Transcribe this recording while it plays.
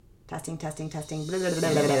Testing, testing, testing. Blah, blah,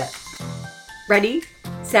 blah, blah, blah. Ready,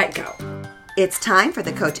 set, go. It's time for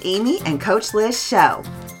the Coach Amy and Coach Liz show.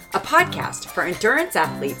 A podcast for endurance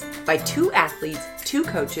athletes by two athletes, two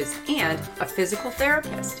coaches, and a physical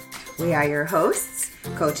therapist. We are your hosts,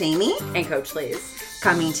 Coach Amy And Coach Liz.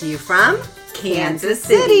 coming to you from Kansas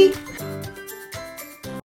City.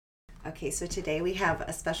 Okay, so today we have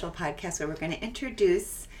a special podcast where we're going to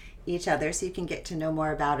introduce each other so you can get to know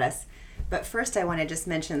more about us. But first, I want to just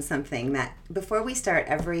mention something that before we start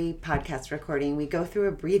every podcast recording, we go through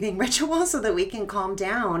a breathing ritual so that we can calm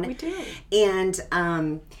down. We do. And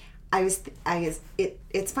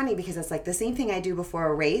it's funny because it's like the same thing I do before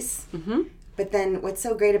a race. Mm-hmm. But then what's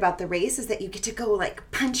so great about the race is that you get to go like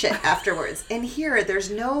punch it afterwards. And here,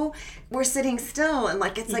 we're sitting still and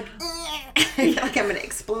like, it's like, I feel like I'm going to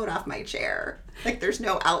explode off my chair. Like there's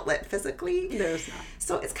no outlet physically. There's not.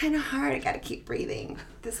 So it's kind of hard. I got to keep breathing.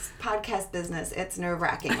 This podcast business, it's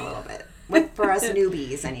nerve-wracking a little bit. For us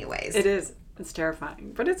newbies anyways. It is. It's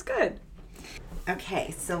terrifying, but it's good.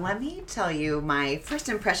 Okay, so let me tell you my first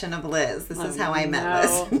impression of Liz. This is how I met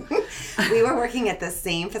Liz. We were working at the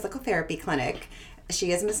same physical therapy clinic.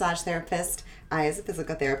 She is a massage therapist. I is a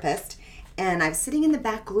physical therapist. And I was sitting in the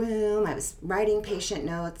back room. I was writing patient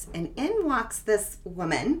notes. And in walks this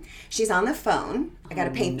woman. She's on the phone. I got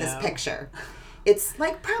to paint this picture. It's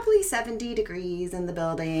like probably 70 degrees in the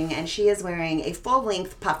building. And she is wearing a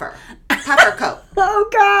full-length puffer coat. Oh,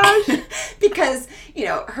 gosh. Because,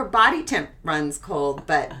 her body temp runs cold,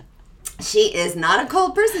 but she is not a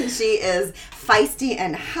cold person. She is feisty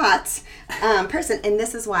and hot person. And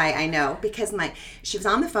this is why I know, because she was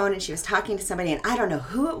on the phone and she was talking to somebody, and I don't know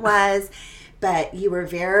who it was, but you were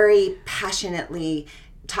very passionately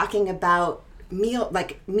talking about meal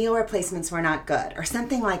replacements were not good or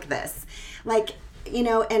something like this.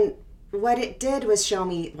 And what it did was show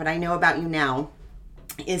me what I know about you now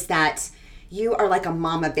is that you are like a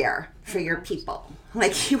mama bear for your people.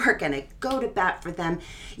 Like you are going to go to bat for them.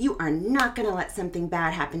 You are not going to let something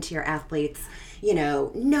bad happen to your athletes.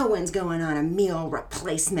 No one's going on a meal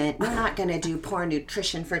replacement. We're not going to do poor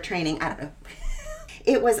nutrition for training. I don't know.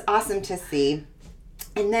 It was awesome to see.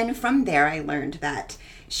 And then from there, I learned that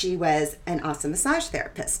she was an awesome massage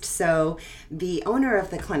therapist. So the owner of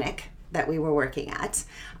the clinic that we were working at,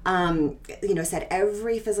 said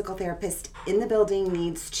every physical therapist in the building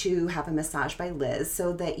needs to have a massage by Liz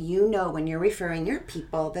so that when you're referring your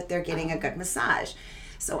people that they're getting a good massage.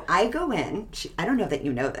 So I go in, I don't know that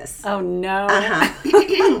you know this. Oh, no.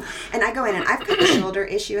 And I go in and I've got a shoulder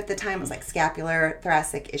issue at the time. It was like scapular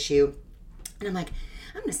thoracic issue. And I'm like,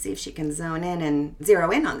 I'm going to see if she can zone in and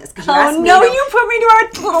zero in on this. You put me to our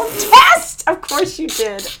little test. Of course you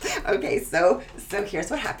did. Okay, so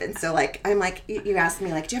here's what happened. So I'm like, you asked me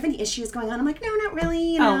do you have any issues going on? I'm like, no, not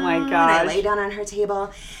really. Oh my gosh. And I lay down on her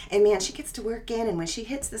table, and man, she gets to work in, and when she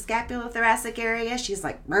hits the scapulothoracic area, she's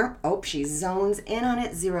like, she zones in on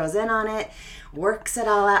it, zeroes in on it, works it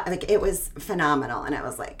all out. Like it was phenomenal, and I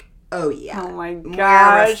was like, oh yeah. Oh my gosh.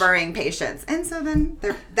 More referring patients. And so then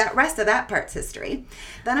that rest of that part's history.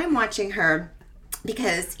 Then I'm watching her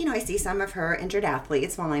because, I see some of her injured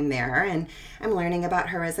athletes while I'm there and I'm learning about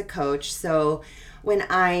her as a coach. So when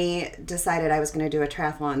I decided I was going to do a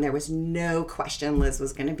triathlon, there was no question Liz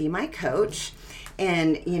was going to be my coach.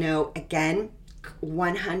 And, again,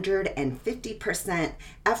 150%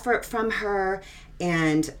 effort from her.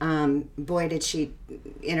 And boy, did she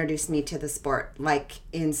introduce me to the sport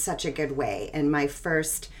in such a good way. And my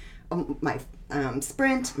first,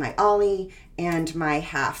 sprint, my ollie, and my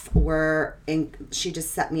half she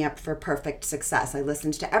just set me up for perfect success. I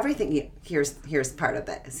listened to everything. Here's part of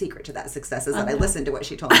the secret to that success is that I listened to what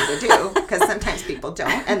she told me to do because sometimes people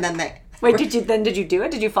don't. And then Wait, did you do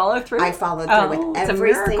it? Did you follow through? I followed through with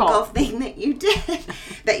every single thing that you did,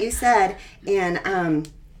 that you said. And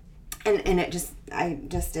I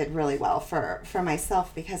just did really well for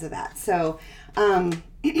myself because of that. So,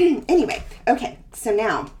 anyway, okay. So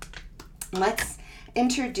now let's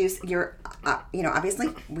introduce your, obviously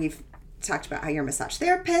we've talked about how you're a massage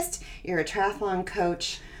therapist, you're a triathlon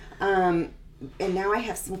coach. And now I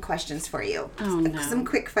have some questions for you. Oh, no. Some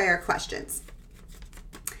quick fire questions.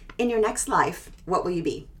 In your next life, what will you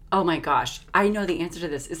be? Oh my gosh. I know the answer to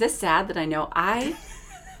this. Is this sad that I know? I'm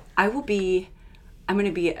going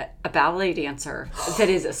to be a ballet dancer that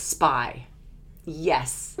is a spy.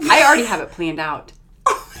 Yes. I already have it planned out.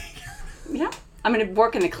 Oh my God. Yeah. I'm going to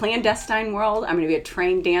work in the clandestine world. I'm going to be a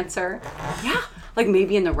trained dancer. Yeah.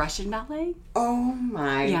 Maybe in the Russian ballet. Oh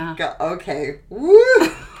my God. Okay. Woo.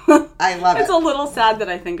 I love it. It's a little sad that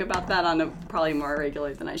I think about that on probably more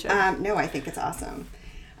regularly than I should. No, I think it's awesome.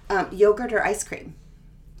 Yogurt or ice cream?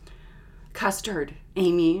 Custard,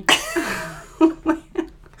 Amy. Well,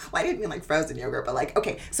 I didn't mean like frozen yogurt, but like,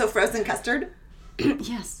 okay, so frozen custard?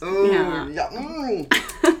 Yes. Ooh, Yeah. yeah.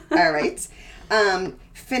 All right.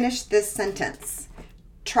 Finish this sentence.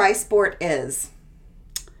 Tri-sport is,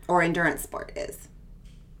 or endurance sport is.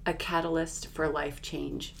 A catalyst for life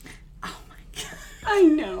change. Oh my God. I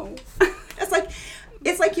know.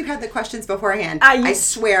 It's like you had the questions beforehand. I I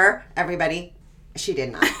swear, everybody, she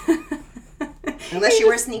did not. Unless you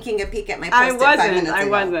were sneaking a peek at my post-it 5 minutes ago. I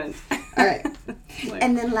wasn't. All right.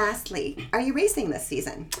 And then lastly, are you racing this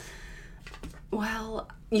season? Well,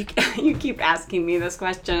 you keep asking me this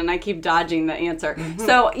question, and I keep dodging the answer. Mm-hmm.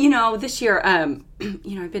 So, this year,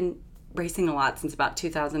 I've been racing a lot since about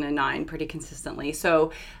 2009, pretty consistently.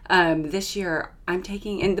 So this year, I'm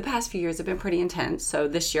taking, and the past few years have been pretty intense. So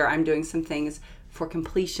this year, I'm doing some things for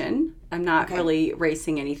completion. I'm not really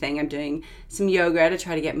racing anything. I'm doing some yoga to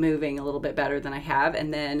try to get moving a little bit better than I have.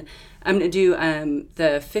 And then I'm going to do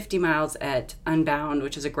the 50 miles at Unbound,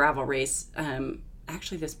 which is a gravel race,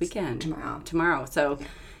 actually this weekend. Tomorrow. So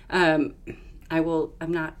I'm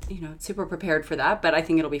not, super prepared for that, but I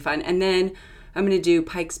think it'll be fun. And then I'm going to do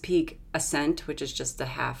Pikes Peak Ascent, which is just a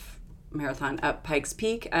half marathon up Pikes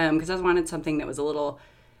Peak, because I wanted something that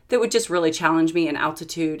would just really challenge me, and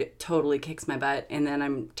altitude totally kicks my butt. And then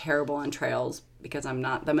I'm terrible on trails because I'm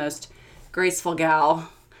not the most graceful gal.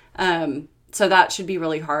 So that should be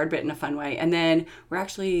really hard, but in a fun way. And then we're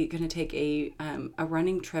actually going to take a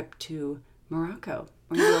running trip to Morocco.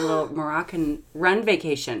 We're going to do a little Moroccan run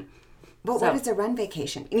vacation. But what is a run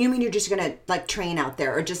vacation? You mean you're just going to like train out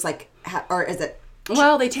there, or just like, or is it?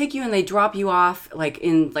 Well, they take you and they drop you off like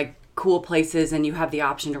in like cool places, and you have the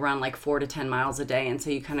option to run like 4 to 10 miles a day, and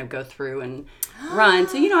so you kind of go through and run.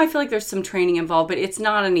 So I feel like there's some training involved, but it's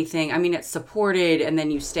not anything. I mean, it's supported, and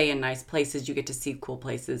then you stay in nice places. You get to see cool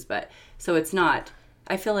places, but so it's not.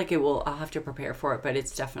 I feel like I'll have to prepare for it, but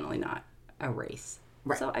it's definitely not a race.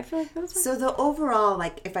 Right. So I feel like those are... So the overall,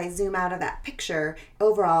 like if I zoom out of that picture,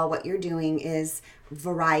 overall what you're doing is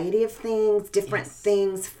variety of things, different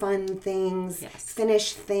things, fun things,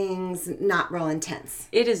 finished things, not real intense.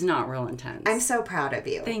 It is not real intense. I'm so proud of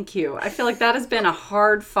you. Thank you. I feel like that has been a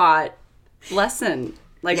hard fought lesson.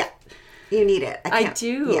 Like, yeah, you need it. I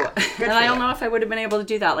do. Yeah, and I don't know if I would have been able to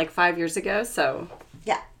do that like 5 years ago. So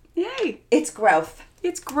yeah, yay. It's growth.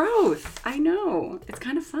 It's growth. I know. It's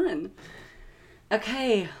kind of fun.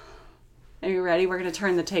 Okay. Are you ready? We're going to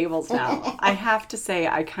turn the tables now. I have to say,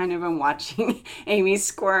 I kind of am watching Amy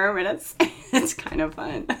squirm, and it's kind of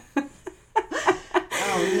fun.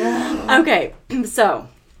 Oh, no. Okay. So,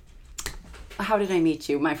 how did I meet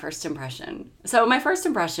you? My first impression. So, my first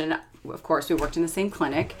impression, of course, we worked in the same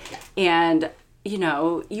clinic. And,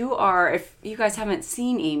 you are, if you guys haven't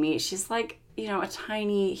seen Amy, she's like, a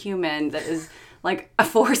tiny human that is like a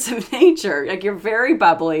force of nature. Like, you're very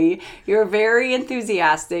bubbly, you're very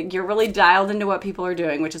enthusiastic, you're really dialed into what people are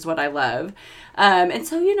doing, which is what I love. And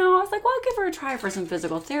so, I was like, well, I'll give her a try for some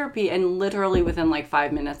physical therapy. And literally within like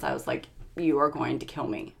 5 minutes, I was like, you are going to kill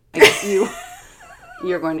me. Like,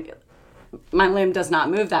 you're going to, my limb does not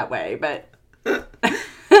move that way, but,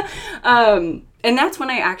 and that's when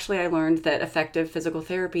I learned that effective physical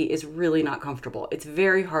therapy is really not comfortable. It's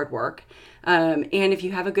very hard work. And if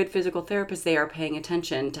you have a good physical therapist, they are paying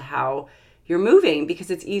attention to how you're moving, because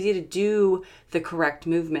it's easy to do the correct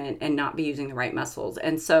movement and not be using the right muscles.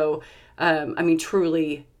 And so,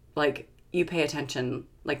 truly, like, you pay attention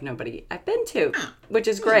like nobody I've been to, which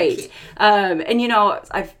is great. And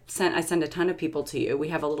I send a ton of people to you. We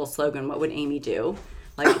have a little slogan, what would Amy do?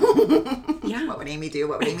 Like, yeah. What would Amy do?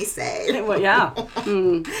 What would Amy say? Well, yeah.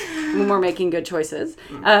 When we're making good choices.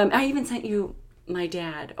 I even sent you my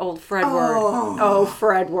dad, old Fredward. Oh,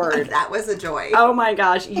 Fredward. That was a joy. Oh my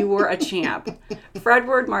gosh, you were a champ.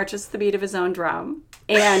 Fredward marches to the beat of his own drum,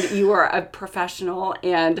 and you were a professional.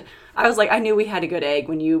 And I was like, I knew we had a good egg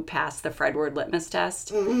when you passed the Fredward litmus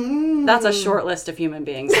test. Mm-hmm. That's a short list of human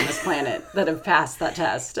beings on this planet that have passed that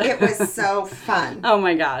test. It was so fun. Oh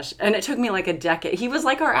my gosh. And it took me like a decade. He was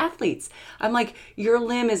like our athletes. I'm like, your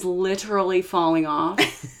limb is literally falling off.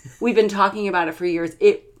 We've been talking about it for years.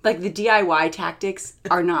 Like, the DIY tactics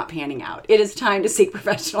are not panning out. It is time to seek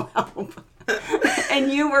professional help.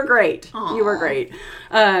 And you were great. Aww. You were great.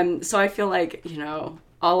 So I feel like,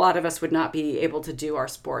 a lot of us would not be able to do our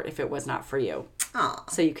sport if it was not for you. Aww.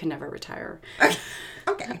 So you can never retire.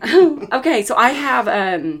 Okay. Okay, so I have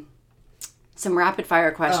some rapid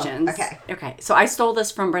fire questions. Oh, okay. Okay, so I stole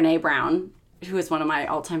this from Brene Brown, who is one of my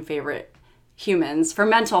all-time favorite humans for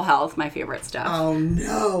mental health, my favorite stuff. Oh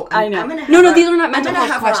no! I know. No, these are not mental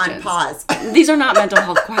health questions. questions. These are not mental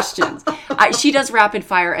health questions. She does rapid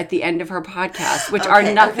fire at the end of her podcast, which are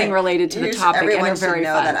nothing related to the topic, and are very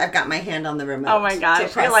know fun. That I've got my hand on the remote. Oh my gosh! I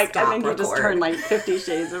feel like I think record. you just turned like 50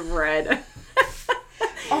 Shades of Red.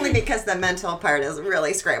 Only because the mental part is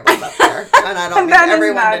really scrambled up there, and I don't need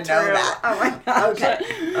everyone to know that. Oh my gosh!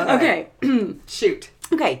 Okay. Shoot.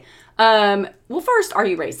 Okay. Well, first, are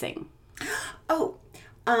you racing? Oh,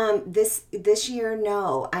 this year,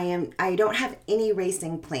 no. I don't have any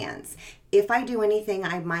racing plans. If I do anything,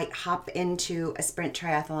 I might hop into a sprint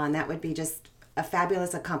triathlon. That would be just a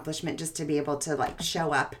fabulous accomplishment, just to be able to like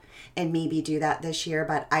show up and maybe do that this year.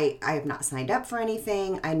 But I have not signed up for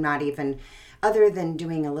anything. I'm not even, other than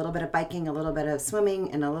doing a little bit of biking, a little bit of swimming,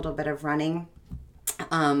 and a little bit of running.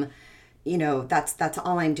 That's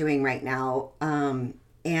all I'm doing right now.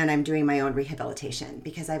 And I'm doing my own rehabilitation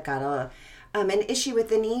because I've got an issue with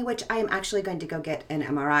the knee, which I'm actually going to go get an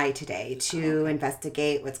MRI today to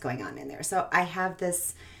investigate what's going on in there. So I have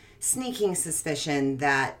this sneaking suspicion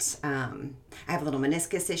that I have a little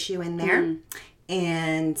meniscus issue in there.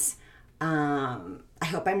 And I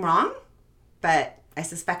hope I'm wrong, but I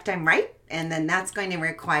suspect I'm right. And then that's going to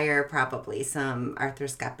require probably some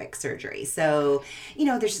arthroscopic surgery. So,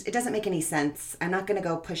 it doesn't make any sense. I'm not going to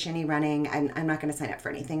go push any running. I'm not going to sign up for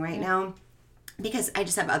anything right now because I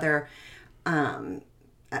just have other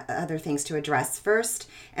things to address first.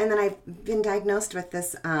 And then I've been diagnosed with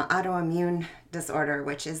this autoimmune disorder,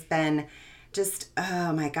 which has been just,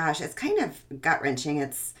 oh my gosh, it's kind of gut-wrenching.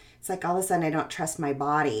 It's like all of a sudden I don't trust my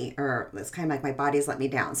body, or it's kind of like my body's let me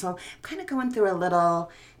down. So I'm kind of going through a little,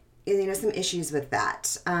 some issues with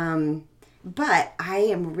that. But I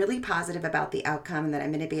am really positive about the outcome and that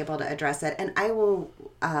I'm going to be able to address it. And I will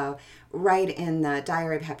write in the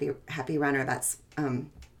Diary of Happy Runner. That's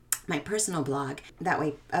my personal blog. That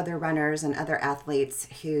way other runners and other athletes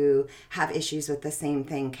who have issues with the same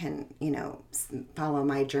thing can, follow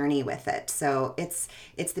my journey with it. So it's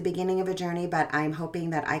the beginning of a journey, but I'm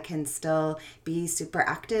hoping that I can still be super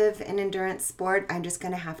active in endurance sport. I'm just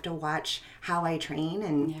going to have to watch how I train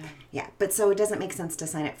and but so it doesn't make sense to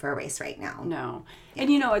sign up for a race right now. No. Yeah.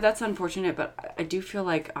 And that's unfortunate, but I do feel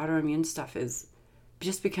like autoimmune stuff is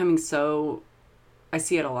just becoming so, I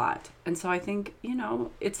see it a lot. And so I think,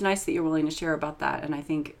 it's nice that you're willing to share about that. And I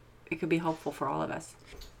think it could be helpful for all of us.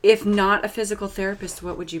 If not a physical therapist,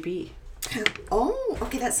 what would you be? Oh,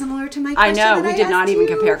 okay. That's similar to my question. I know. We did not even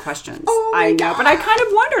compare questions. Oh I know. But I kind of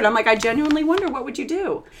wondered. I'm like, I genuinely wonder, what would you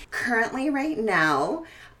do? Currently, right now,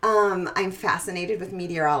 I'm fascinated with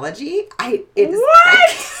meteorology.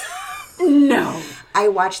 No. I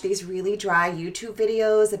watch these really dry YouTube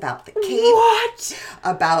videos about the Cape. What?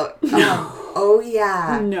 About,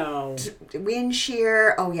 No. No. Wind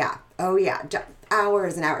shear. Oh, yeah.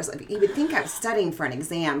 Hours and hours. You would think I was studying for an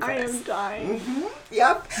exam for this. I am dying. Mm-hmm.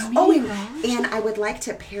 Yep. And I would like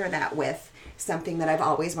to pair that with something that I've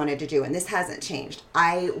always wanted to do, and this hasn't changed.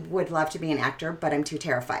 I would love to be an actor, but I'm too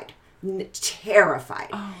terrified. Terrified.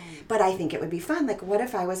 Oh. But I think it would be fun. Like, what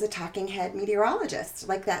if I was a talking head meteorologist?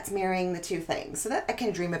 Like, that's marrying the two things. So that I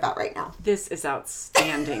can dream about right now. This is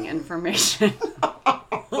outstanding information.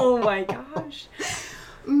 Oh my gosh.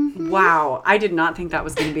 Mm-hmm. Wow. I did not think that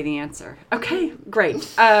was going to be the answer. Okay,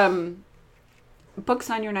 great. Books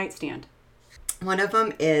on your nightstand. One of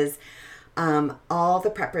them is all the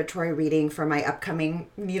preparatory reading for my upcoming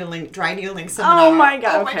dry needling seminar. Oh my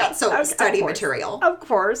God. Oh my God. So study material. Of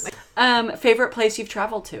course. Favorite place you've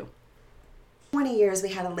traveled to? 20 years we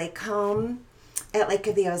had a lake home at Lake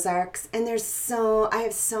of the Ozarks, and I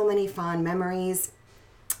have so many fond memories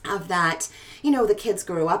of that. The kids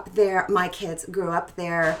grew up there. My kids grew up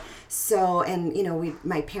there. So, and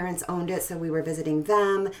my parents owned it, so we were visiting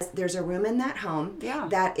them. There's a room in that home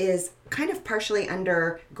that is kind of partially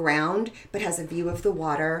underground, but has a view of the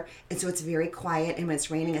water. And so it's very quiet. And when it's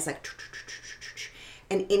raining, it's like,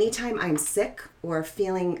 and anytime I'm sick or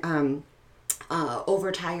feeling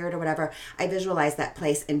overtired or whatever, I visualize that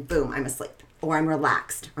place and boom, I'm asleep. Or I'm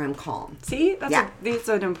relaxed, or I'm calm. See, it's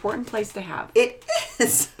an important place to have. It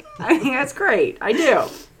is. I think that's great. I do.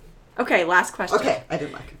 Okay, last question. Okay, I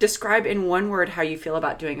didn't like it. Describe in one word how you feel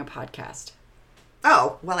about doing a podcast.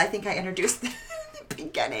 Oh, well, I think I introduced in the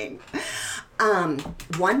beginning.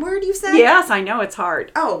 One word, you said? Yes, I know it's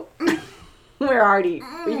hard. Oh. We're already,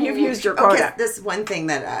 you've used your quota. Okay, this is one thing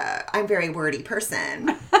that I'm a very wordy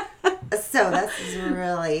person. So this is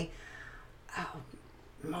really...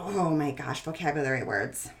 Oh my gosh, vocabulary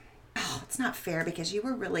words. Oh, it's not fair because you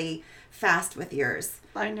were really fast with yours.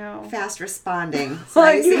 I know. Fast responding. So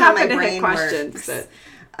well, you see how my to brain hit questions. works.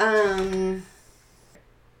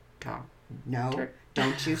 No,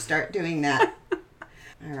 don't you start doing that.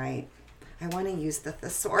 All right. I want to use the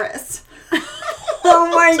thesaurus. Oh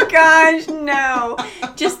my gosh, no.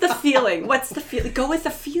 Just the feeling. What's the feeling? Go with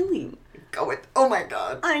the feeling. Go with, oh my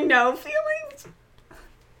God. I know, feelings.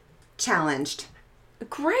 Challenged.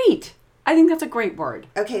 Great. I think that's a great word.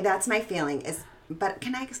 Okay, that's my feeling. But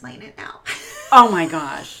can I explain it now? Oh my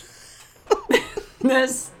gosh.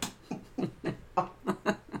 This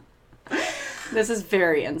is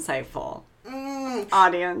very insightful.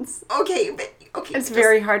 Audience. Okay, but It's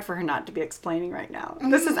very hard for her not to be explaining right now.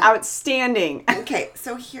 This is outstanding. Okay,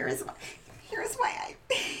 so here's why I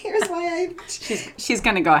She's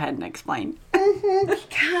going to go ahead and explain.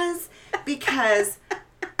 because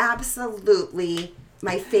absolutely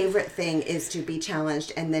my favorite thing is to be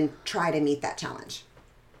challenged and then try to meet that challenge.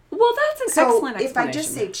 Well, that's an excellent explanation. If I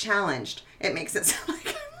just say challenged, it makes it sound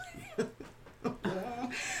like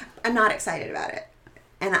I'm not excited about it.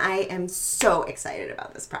 And I am so excited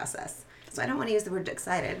about this process. So I don't want to use the word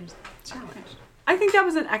excited. Challenged. I think that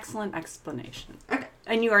was an excellent explanation. Okay.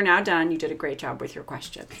 And you are now done. You did a great job with your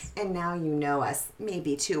questions. And now you know us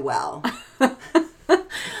maybe too well.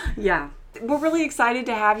 Yeah. We're really excited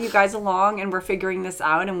to have you guys along, and we're figuring this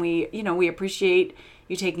out, and we appreciate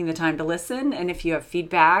you taking the time to listen. And if you have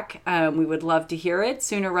feedback, we would love to hear it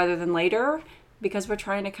sooner rather than later, because we're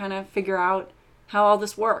trying to kind of figure out how all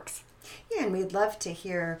this works. Yeah, and we'd love to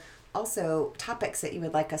hear also topics that you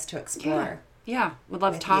would like us to explore. Yeah. We'd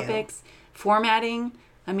love with topics, formatting.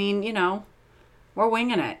 I mean, we're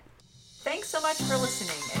winging it. Thanks so much for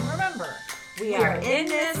listening. And remember, We are in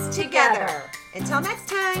this together. Until next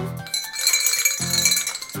time.